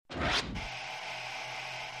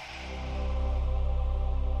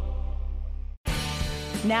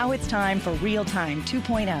Now it's time for Real Time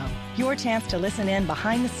 2.0, your chance to listen in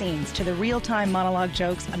behind the scenes to the real-time monologue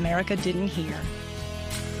jokes America didn't hear.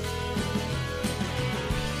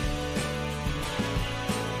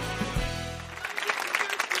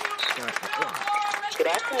 Good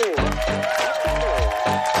afternoon.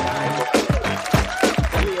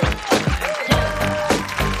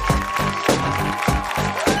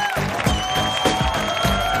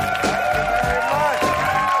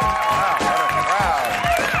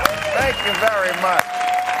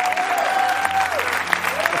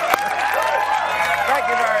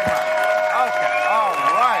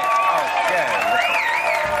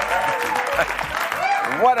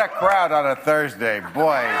 What a crowd on a Thursday,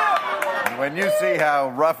 boy. When you see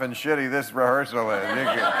how rough and shitty this rehearsal is,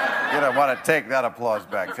 you don't want to take that applause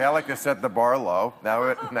back. See, I like to set the bar low. Now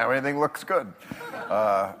everything looks good.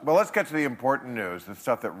 But let's get to the important news, the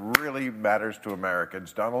stuff that really matters to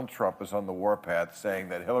Americans. Donald Trump is on the warpath saying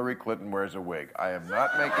that Hillary Clinton wears a wig. I am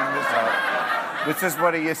not making this up. This is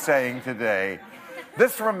what he is saying today.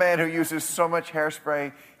 This from a man who uses so much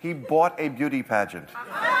hairspray, he bought a beauty pageant.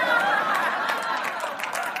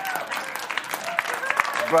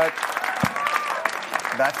 But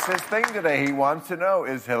that's his thing today. He wants to know,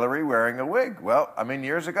 is Hillary wearing a wig? Well, I mean,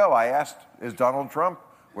 years ago I asked, is Donald Trump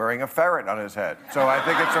wearing a ferret on his head? So I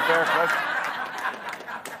think it's a fair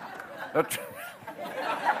question.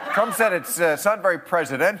 Trump said it's not very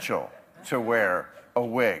presidential to wear a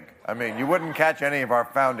wig. I mean, you wouldn't catch any of our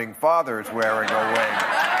founding fathers wearing a wig.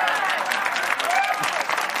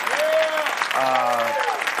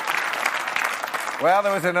 Well,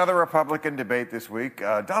 there was another Republican debate this week.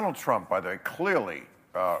 Donald Trump, by the way, clearly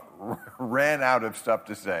ran out of stuff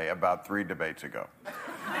to say about 3 debates ago.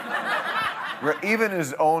 Where even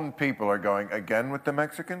his own people are going, again with the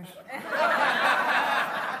Mexicans?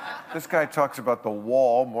 This guy talks about the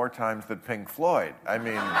wall more times than Pink Floyd. I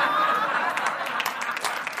mean,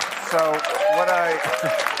 so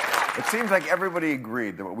it seems like everybody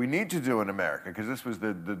agreed that what we need to do in America, because this was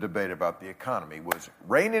the debate about the economy, was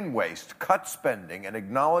rein in waste, cut spending, and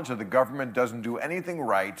acknowledge that the government doesn't do anything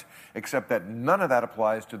right, except that none of that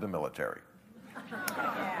applies to the military.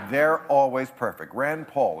 They're always perfect. Rand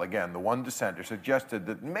Paul, again, the one dissenter, suggested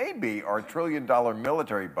that maybe our $1 trillion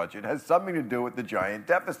military budget has something to do with the giant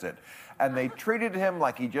deficit. And they treated him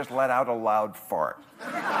like he just let out a loud fart.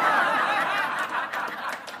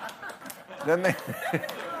 Then they...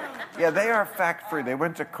 Yeah, they are fact-free. They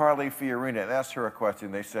went to Carly Fiorina and asked her a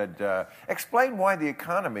question. They said, explain why the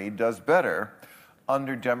economy does better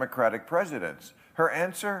under Democratic presidents. Her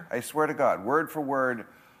answer, I swear to God, word for word,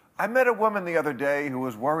 I met a woman the other day who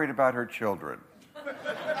was worried about her children.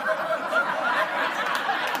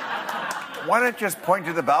 Why not just point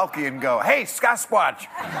to the balcony and go, hey, Sasquatch!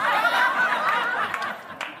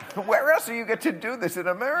 Where else do you get to do this in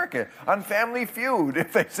America? On Family Feud,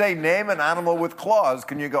 if they say name an animal with claws,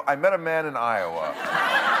 can you go, I met a man in Iowa.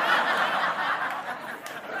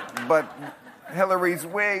 But Hillary's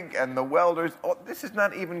wig and the welders, this is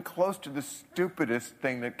not even close to the stupidest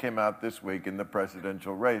thing that came out this week in the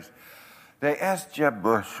presidential race. They asked Jeb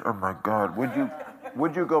Bush, oh my God,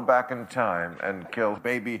 would you go back in time and kill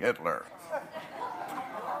baby Hitler?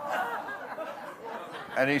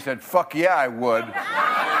 And he said, fuck yeah, I would.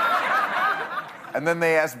 And then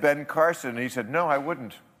they asked Ben Carson, and he said, no, I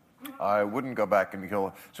wouldn't. I wouldn't go back and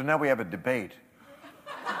kill. So now we have a debate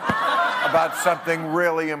about something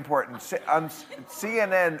really important.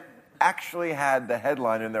 CNN actually had the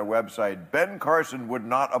headline in their website, Ben Carson would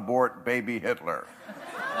not abort baby Hitler.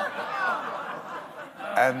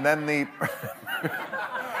 And then the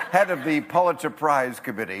head of the Pulitzer Prize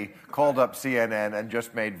committee called up CNN and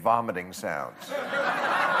just made vomiting sounds.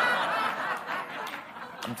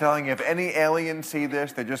 I'm telling you, if any aliens see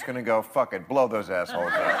this, they're just going to go, fuck it, blow those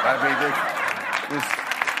assholes up. I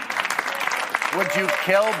mean, would you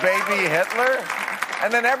kill baby Hitler?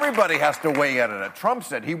 And then everybody has to weigh in on it. Trump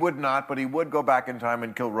said he would not, but he would go back in time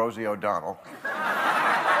and kill Rosie O'Donnell.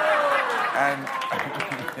 And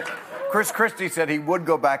Chris Christie said he would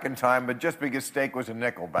go back in time, but just because steak was a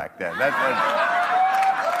nickel back then.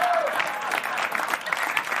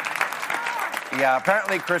 Yeah,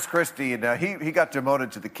 apparently Chris Christie, he got demoted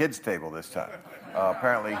to the kids' table this time.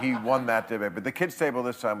 Apparently he won that debate. But the kids' table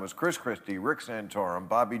this time was Chris Christie, Rick Santorum,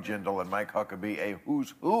 Bobby Jindal, and Mike Huckabee, a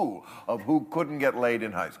who's who of who couldn't get laid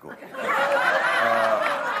in high school.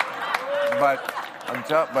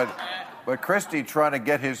 But Christie trying to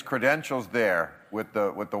get his credentials there with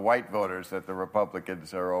the white voters that the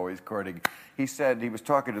Republicans are always courting. He said, he was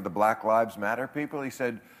talking to the Black Lives Matter people. He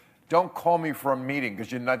said, don't call me for a meeting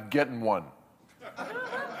because you're not getting one.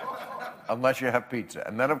 Unless you have pizza.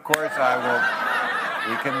 And then, of course, I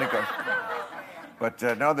We can negotiate. But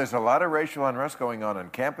no, there's a lot of racial unrest going on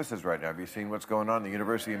campuses right now. Have you seen what's going on at the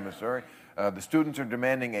University of Missouri? The students are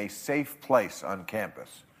demanding a safe place on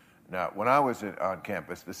campus. Now, when I was on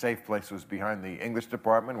campus, the safe place was behind the English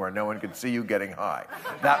department where no one could see you getting high.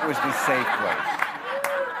 That was the safe place.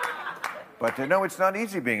 But no, it's not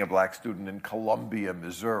easy being a black student in Columbia,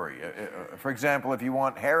 Missouri. For example, if you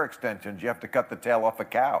want hair extensions, you have to cut the tail off a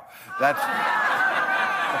cow. That's...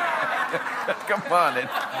 Come on,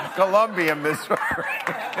 it's Columbia, Missouri.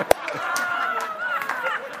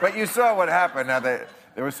 But you saw what happened. Now, there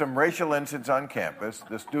was some racial incidents on campus.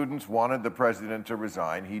 The students wanted the president to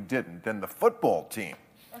resign. He didn't. Then the football team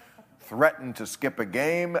threatened to skip a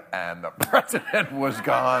game, and the president was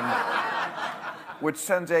gone, which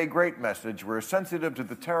sends a great message. We're sensitive to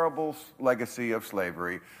the terrible legacy of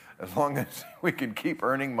slavery as long as we can keep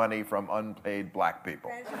earning money from unpaid black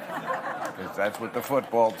people. Because that's what the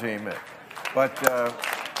football team is. But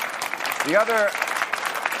the other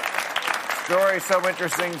story so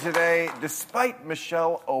interesting today, despite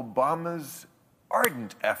Michelle Obama's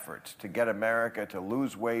ardent efforts to get America to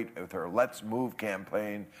lose weight with her Let's Move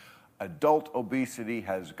campaign, adult obesity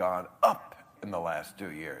has gone up in the last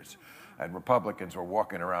 2 years. And Republicans were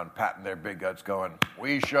walking around patting their big guts going,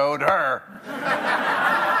 "We showed her."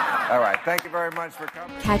 All right, thank you very much for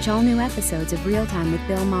coming. Catch all new episodes of Real Time with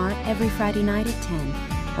Bill Maher every Friday night at 10,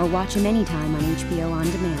 or watch him anytime on HBO On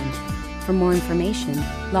Demand. For more information,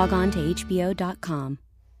 log on to HBO.com.